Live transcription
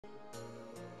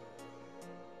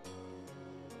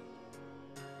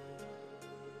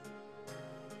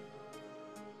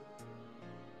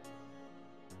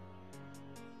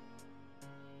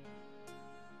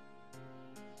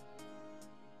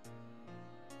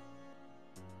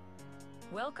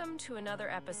Welcome to another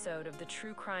episode of the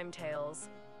True Crime Tales.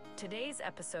 Today's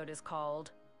episode is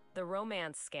called The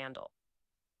Romance Scandal.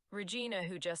 Regina,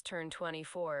 who just turned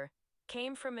 24,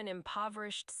 came from an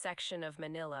impoverished section of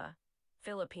Manila,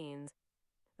 Philippines.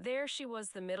 There she was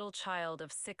the middle child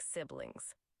of 6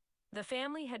 siblings. The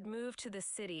family had moved to the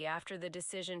city after the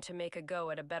decision to make a go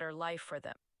at a better life for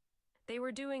them. They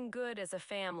were doing good as a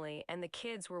family, and the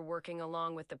kids were working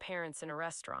along with the parents in a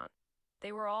restaurant.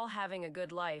 They were all having a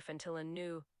good life until a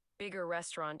new, bigger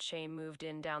restaurant chain moved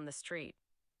in down the street.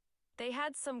 They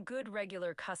had some good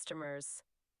regular customers,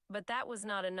 but that was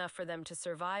not enough for them to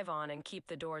survive on and keep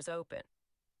the doors open.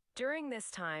 During this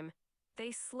time,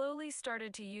 they slowly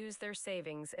started to use their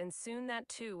savings, and soon that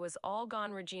too was all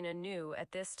gone. Regina knew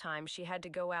at this time she had to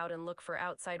go out and look for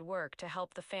outside work to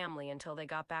help the family until they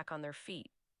got back on their feet.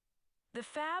 The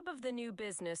fab of the new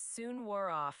business soon wore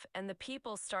off, and the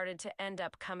people started to end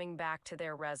up coming back to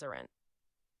their restaurant.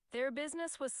 Their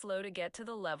business was slow to get to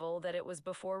the level that it was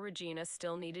before. Regina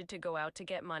still needed to go out to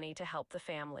get money to help the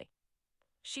family.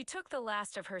 She took the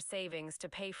last of her savings to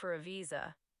pay for a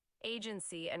visa,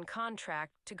 agency, and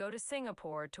contract to go to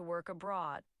Singapore to work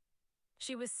abroad.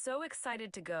 She was so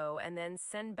excited to go and then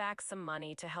send back some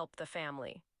money to help the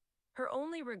family. Her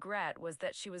only regret was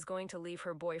that she was going to leave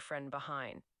her boyfriend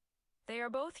behind. They are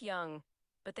both young,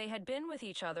 but they had been with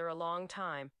each other a long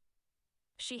time.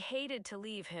 She hated to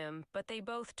leave him, but they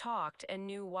both talked and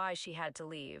knew why she had to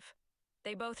leave.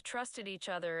 They both trusted each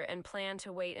other and planned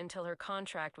to wait until her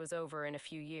contract was over in a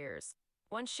few years.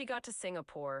 Once she got to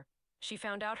Singapore, she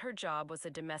found out her job was a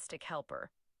domestic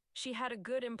helper. She had a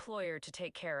good employer to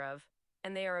take care of,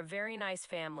 and they are a very nice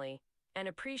family and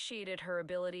appreciated her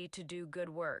ability to do good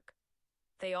work.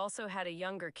 They also had a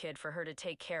younger kid for her to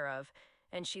take care of,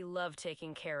 and she loved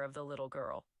taking care of the little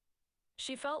girl.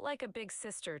 She felt like a big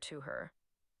sister to her.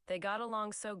 They got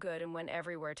along so good and went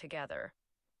everywhere together.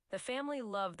 The family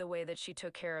loved the way that she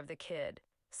took care of the kid,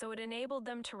 so it enabled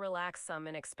them to relax some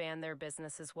and expand their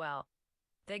business as well.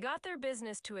 They got their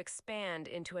business to expand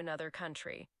into another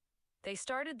country. They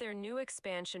started their new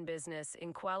expansion business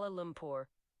in Kuala Lumpur.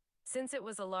 Since it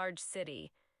was a large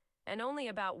city, and only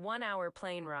about 1 hour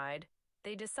plane ride,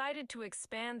 they decided to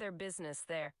expand their business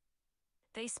there.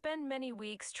 They spent many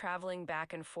weeks traveling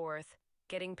back and forth,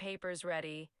 getting papers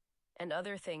ready, and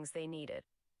other things they needed.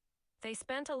 They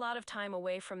spent a lot of time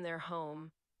away from their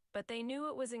home, but they knew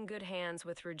it was in good hands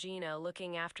with Regina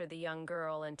looking after the young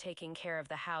girl and taking care of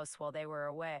the house while they were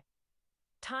away.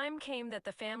 Time came that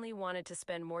the family wanted to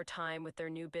spend more time with their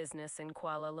new business in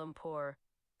Kuala Lumpur,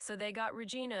 so they got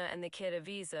Regina and the kid a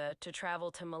visa to travel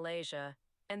to Malaysia,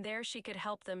 and there she could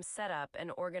help them set up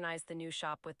and organize the new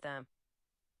shop with them.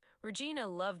 Regina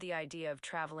loved the idea of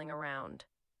traveling around.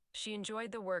 She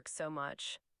enjoyed the work so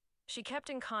much. She kept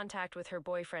in contact with her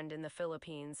boyfriend in the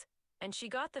Philippines, and she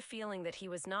got the feeling that he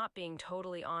was not being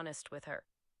totally honest with her.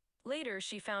 Later,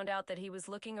 she found out that he was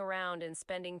looking around and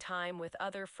spending time with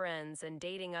other friends and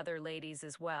dating other ladies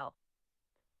as well.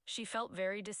 She felt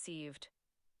very deceived.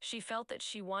 She felt that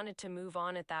she wanted to move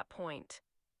on at that point.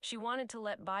 She wanted to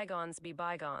let bygones be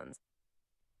bygones.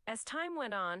 As time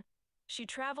went on, she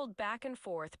traveled back and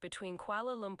forth between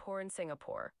Kuala Lumpur and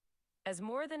Singapore. As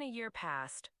more than a year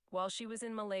passed, while she was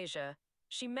in Malaysia,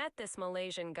 she met this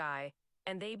Malaysian guy,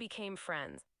 and they became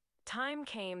friends. Time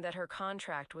came that her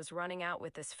contract was running out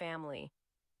with this family.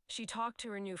 She talked to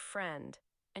her new friend,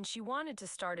 and she wanted to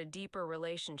start a deeper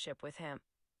relationship with him.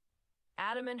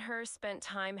 Adam and her spent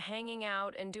time hanging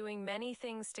out and doing many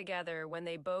things together when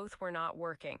they both were not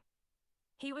working.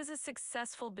 He was a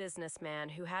successful businessman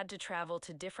who had to travel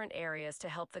to different areas to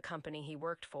help the company he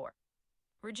worked for.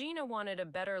 Regina wanted a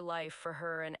better life for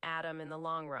her and Adam in the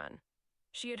long run.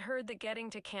 She had heard that getting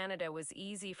to Canada was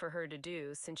easy for her to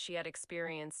do since she had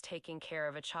experience taking care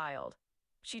of a child.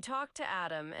 She talked to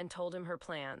Adam and told him her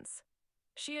plans.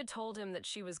 She had told him that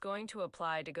she was going to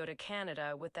apply to go to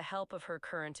Canada with the help of her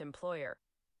current employer.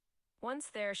 Once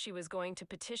there, she was going to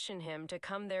petition him to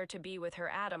come there to be with her.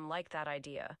 Adam liked that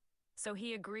idea, so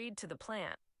he agreed to the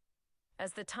plan.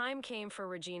 As the time came for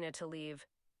Regina to leave,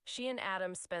 she and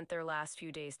Adam spent their last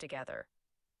few days together.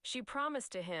 She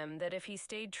promised to him that if he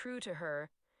stayed true to her,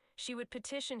 she would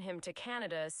petition him to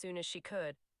Canada as soon as she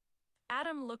could.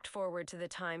 Adam looked forward to the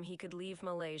time he could leave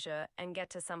Malaysia and get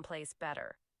to someplace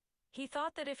better. He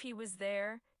thought that if he was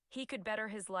there, he could better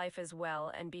his life as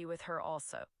well and be with her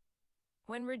also.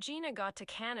 When Regina got to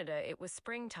Canada, it was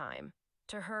springtime,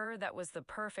 To her, that was the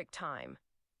perfect time.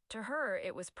 To her,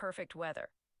 it was perfect weather.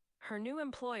 Her new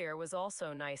employer was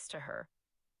also nice to her.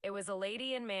 It was a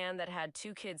lady and man that had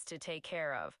 2 kids to take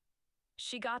care of.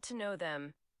 She got to know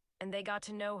them, and they got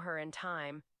to know her in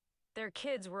time. Their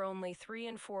kids were only 3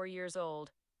 and 4 years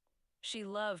old. She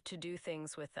loved to do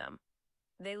things with them.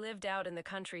 They lived out in the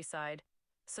countryside,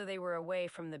 so they were away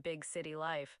from the big city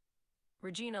life.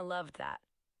 Regina loved that.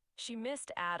 She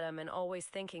missed Adam and always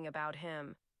thinking about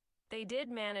him. They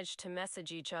did manage to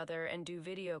message each other and do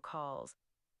video calls.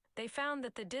 They found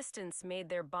that the distance made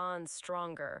their bonds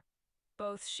stronger.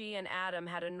 Both she and Adam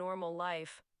had a normal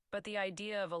life, but the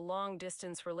idea of a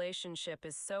long-distance relationship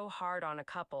is so hard on a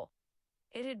couple.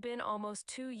 It had been almost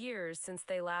 2 years since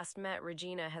they last met.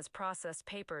 Regina has processed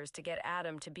papers to get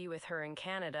Adam to be with her in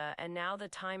Canada, and now the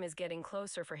time is getting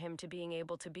closer for him to being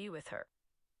able to be with her.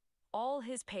 All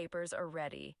his papers are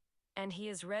ready, and he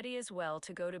is ready as well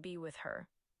to go to be with her.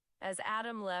 As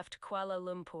Adam left Kuala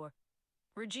Lumpur,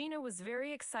 Regina was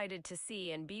very excited to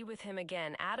see and be with him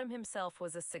again. Adam himself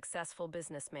was a successful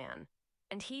businessman,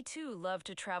 and he too loved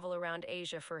to travel around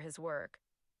Asia for his work.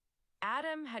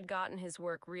 Adam had gotten his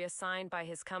work reassigned by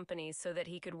his company so that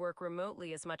he could work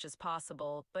remotely as much as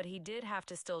possible, but he did have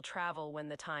to still travel when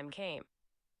the time came.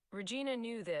 Regina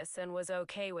knew this and was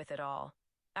okay with it all.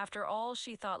 After all,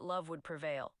 she thought love would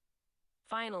prevail.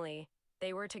 Finally,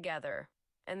 they were together,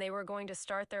 and they were going to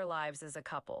start their lives as a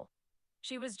couple.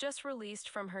 She was just released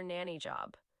from her nanny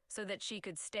job, so that she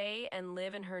could stay and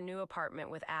live in her new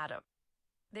apartment with Adam.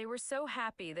 They were so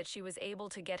happy that she was able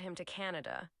to get him to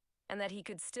Canada, and that he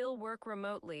could still work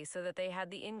remotely so that they had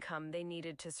the income they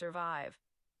needed to survive.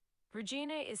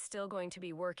 Regina is still going to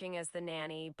be working as the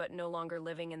nanny, but no longer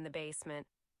living in the basement.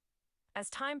 As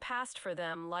time passed for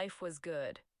them, life was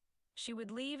good. She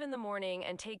would leave in the morning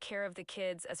and take care of the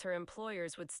kids, as her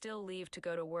employers would still leave to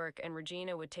go to work, and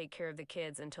Regina would take care of the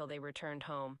kids until they returned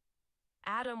home.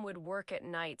 Adam would work at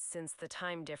night since the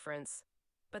time difference,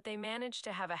 but they managed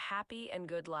to have a happy and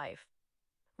good life.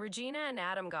 Regina and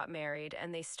Adam got married,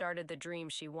 and they started the dream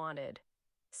she wanted.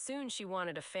 Soon she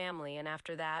wanted a family, and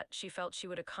after that, she felt she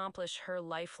would accomplish her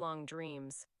lifelong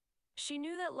dreams. She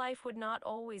knew that life would not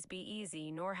always be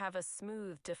easy nor have a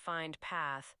smooth, defined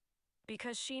path,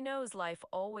 because she knows life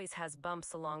always has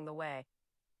bumps along the way.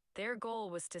 Their goal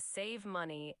was to save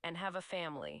money and have a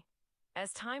family.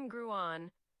 As time grew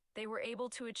on, they were able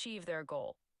to achieve their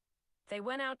goal. They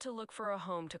went out to look for a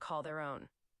home to call their own.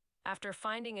 After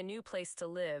finding a new place to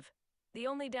live, the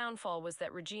only downfall was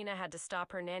that Regina had to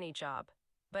stop her nanny job,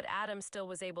 but Adam still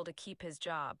was able to keep his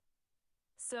job.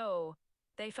 So,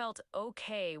 they felt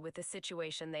okay with the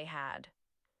situation they had.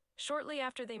 Shortly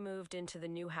after they moved into the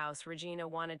new house, Regina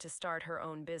wanted to start her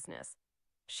own business.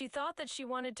 She thought that she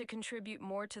wanted to contribute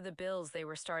more to the bills they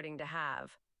were starting to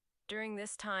have. During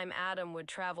this time, Adam would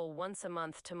travel once a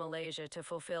month to Malaysia to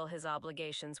fulfill his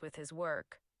obligations with his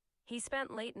work. He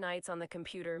spent late nights on the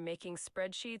computer making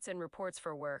spreadsheets and reports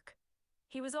for work.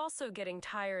 He was also getting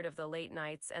tired of the late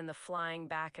nights and the flying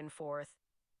back and forth.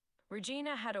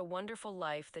 Regina had a wonderful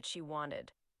life that she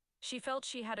wanted. She felt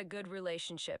she had a good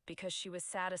relationship because she was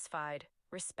satisfied,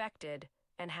 respected,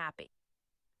 and happy.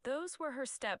 Those were her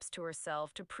steps to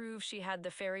herself to prove she had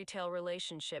the fairy tale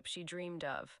relationship she dreamed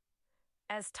of.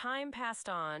 As time passed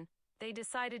on, they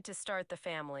decided to start the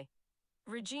family.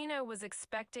 Regina was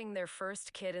expecting their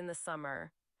first kid in the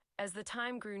summer. As the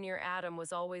time grew near, Adam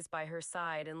was always by her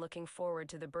side and looking forward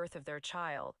to the birth of their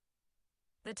child.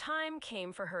 The time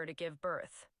came for her to give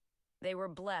birth. They were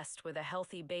blessed with a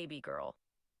healthy baby girl.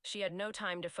 She had no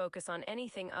time to focus on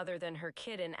anything other than her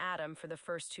kid and Adam for the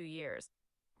first 2 years.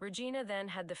 Regina then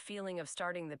had the feeling of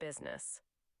starting the business.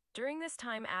 During this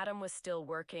time, Adam was still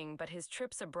working, but his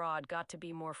trips abroad got to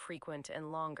be more frequent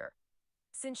and longer.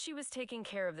 Since she was taking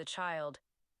care of the child,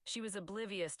 she was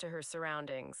oblivious to her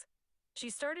surroundings. She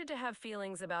started to have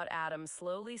feelings about Adam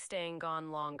slowly staying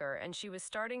gone longer, and she was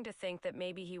starting to think that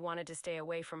maybe he wanted to stay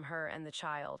away from her and the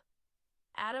child.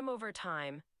 Adam, over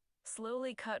time,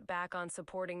 slowly cut back on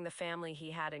supporting the family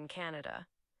he had in Canada.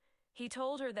 He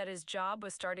told her that his job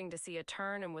was starting to see a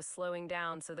turn and was slowing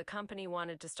down, so the company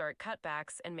wanted to start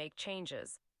cutbacks and make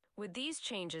changes. With these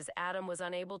changes, Adam was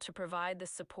unable to provide the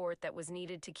support that was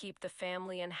needed to keep the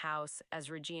family and house as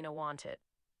Regina wanted.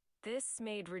 This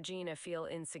made Regina feel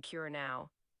insecure now.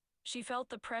 She felt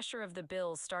the pressure of the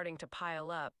bills starting to pile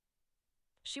up.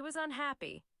 She was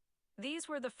unhappy. These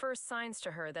were the first signs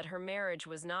to her that her marriage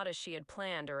was not as she had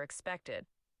planned or expected.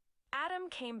 Adam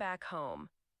came back home,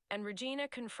 and Regina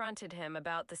confronted him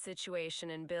about the situation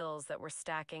and bills that were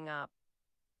stacking up.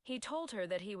 He told her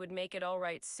that he would make it all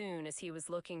right soon, as he was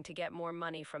looking to get more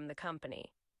money from the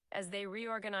company. As they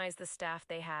reorganized the staff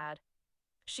they had,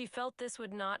 She felt this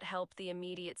would not help the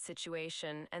immediate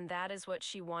situation, and that is what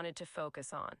she wanted to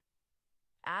focus on.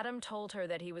 Adam told her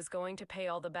that he was going to pay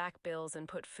all the back bills and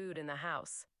put food in the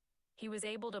house. He was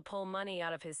able to pull money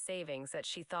out of his savings that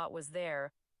she thought was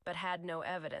there, but had no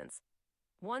evidence.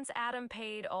 Once Adam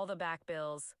paid all the back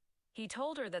bills, he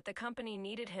told her that the company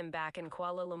needed him back in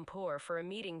Kuala Lumpur for a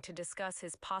meeting to discuss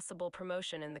his possible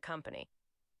promotion in the company.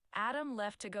 Adam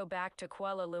left to go back to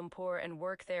Kuala Lumpur and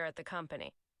work there at the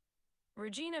company.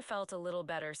 Regina felt a little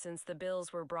better since the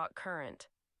bills were brought current.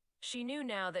 She knew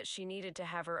now that she needed to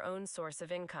have her own source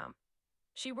of income.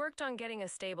 She worked on getting a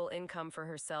stable income for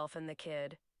herself and the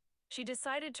kid. She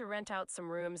decided to rent out some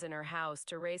rooms in her house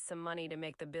to raise some money to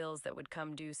make the bills that would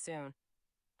come due soon.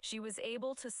 She was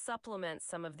able to supplement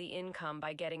some of the income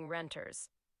by getting renters.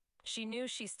 She knew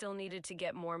she still needed to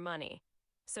get more money,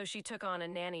 so she took on a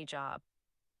nanny job.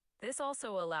 This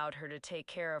also allowed her to take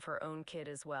care of her own kid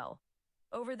as well.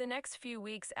 Over the next few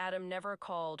weeks, Adam never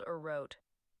called or wrote,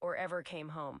 or ever came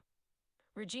home.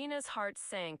 Regina's heart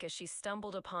sank as she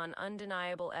stumbled upon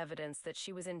undeniable evidence that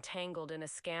she was entangled in a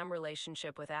scam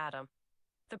relationship with Adam.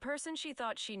 The person she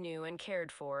thought she knew and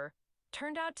cared for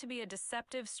turned out to be a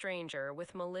deceptive stranger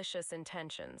with malicious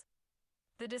intentions.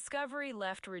 The discovery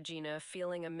left Regina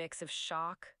feeling a mix of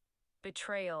shock,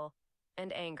 betrayal,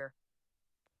 and anger.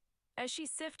 As she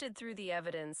sifted through the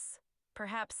evidence,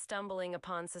 perhaps stumbling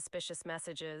upon suspicious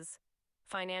messages,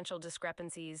 financial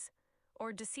discrepancies,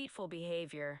 or deceitful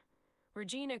behavior,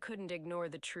 Regina couldn't ignore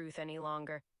the truth any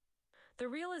longer. The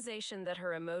realization that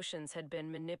her emotions had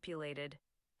been manipulated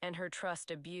and her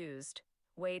trust abused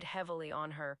weighed heavily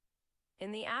on her.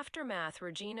 In the aftermath,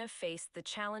 Regina faced the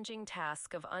challenging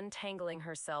task of untangling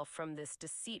herself from this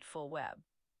deceitful web.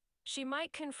 She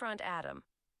might confront Adam,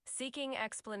 seeking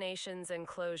explanations and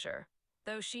closure,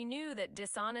 though she knew that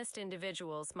dishonest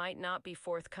individuals might not be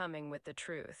forthcoming with the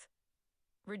truth.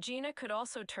 Regina could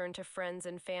also turn to friends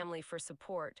and family for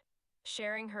support,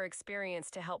 sharing her experience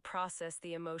to help process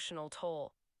the emotional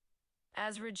toll.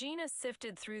 As Regina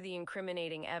sifted through the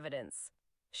incriminating evidence,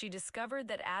 she discovered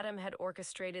that Adam had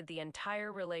orchestrated the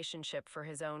entire relationship for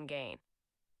his own gain.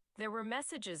 There were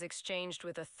messages exchanged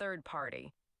with a third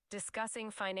party,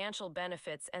 discussing financial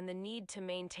benefits and the need to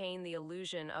maintain the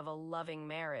illusion of a loving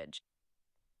marriage.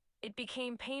 It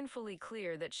became painfully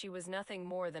clear that she was nothing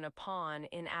more than a pawn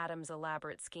in Adam's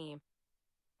elaborate scheme.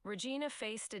 Regina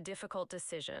faced a difficult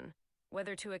decision: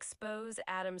 whether to expose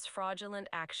Adam's fraudulent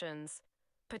actions,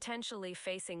 potentially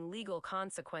facing legal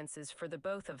consequences for the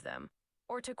both of them,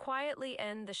 or to quietly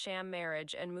end the sham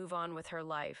marriage and move on with her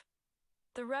life.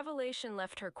 The revelation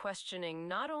left her questioning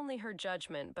not only her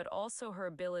judgment but also her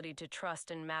ability to trust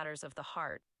in matters of the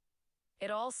heart. It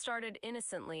all started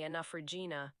innocently enough.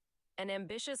 Regina, an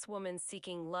ambitious woman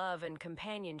seeking love and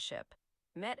companionship,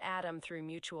 met Adam through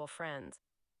mutual friends.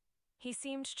 He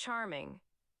seemed charming,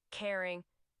 caring,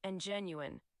 and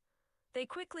genuine. They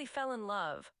quickly fell in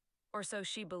love, or so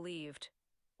she believed.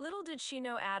 Little did she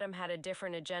know Adam had a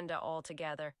different agenda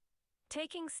altogether.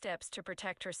 Taking steps to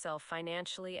protect herself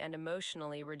financially and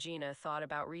emotionally, Regina thought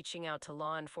about reaching out to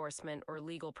law enforcement or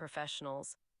legal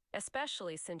professionals,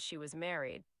 especially since she was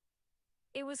married.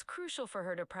 It was crucial for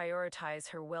her to prioritize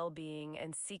her well-being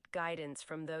and seek guidance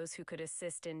from those who could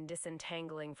assist in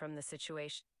disentangling from the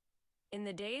situation. In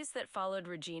the days that followed,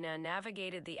 Regina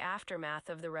navigated the aftermath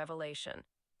of the revelation,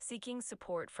 seeking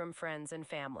support from friends and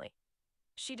family.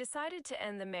 She decided to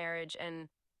end the marriage and,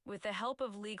 with the help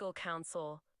of legal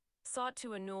counsel, sought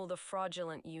to annul the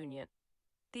fraudulent union.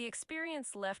 The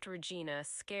experience left Regina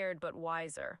scared but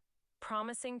wiser,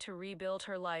 promising to rebuild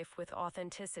her life with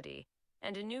authenticity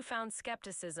and a newfound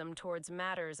skepticism towards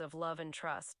matters of love and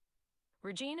trust.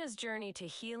 Regina's journey to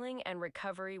healing and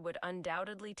recovery would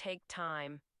undoubtedly take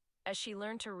time, as she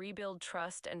learned to rebuild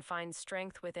trust and find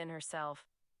strength within herself.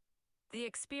 The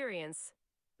experience,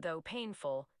 though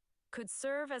painful, could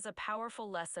serve as a powerful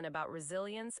lesson about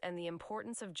resilience and the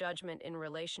importance of judgment in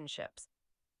relationships.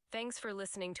 Thanks for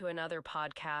listening to another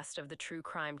podcast of the True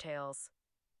Crime Tales.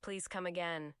 Please come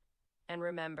again, and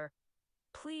remember,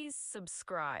 please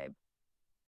subscribe.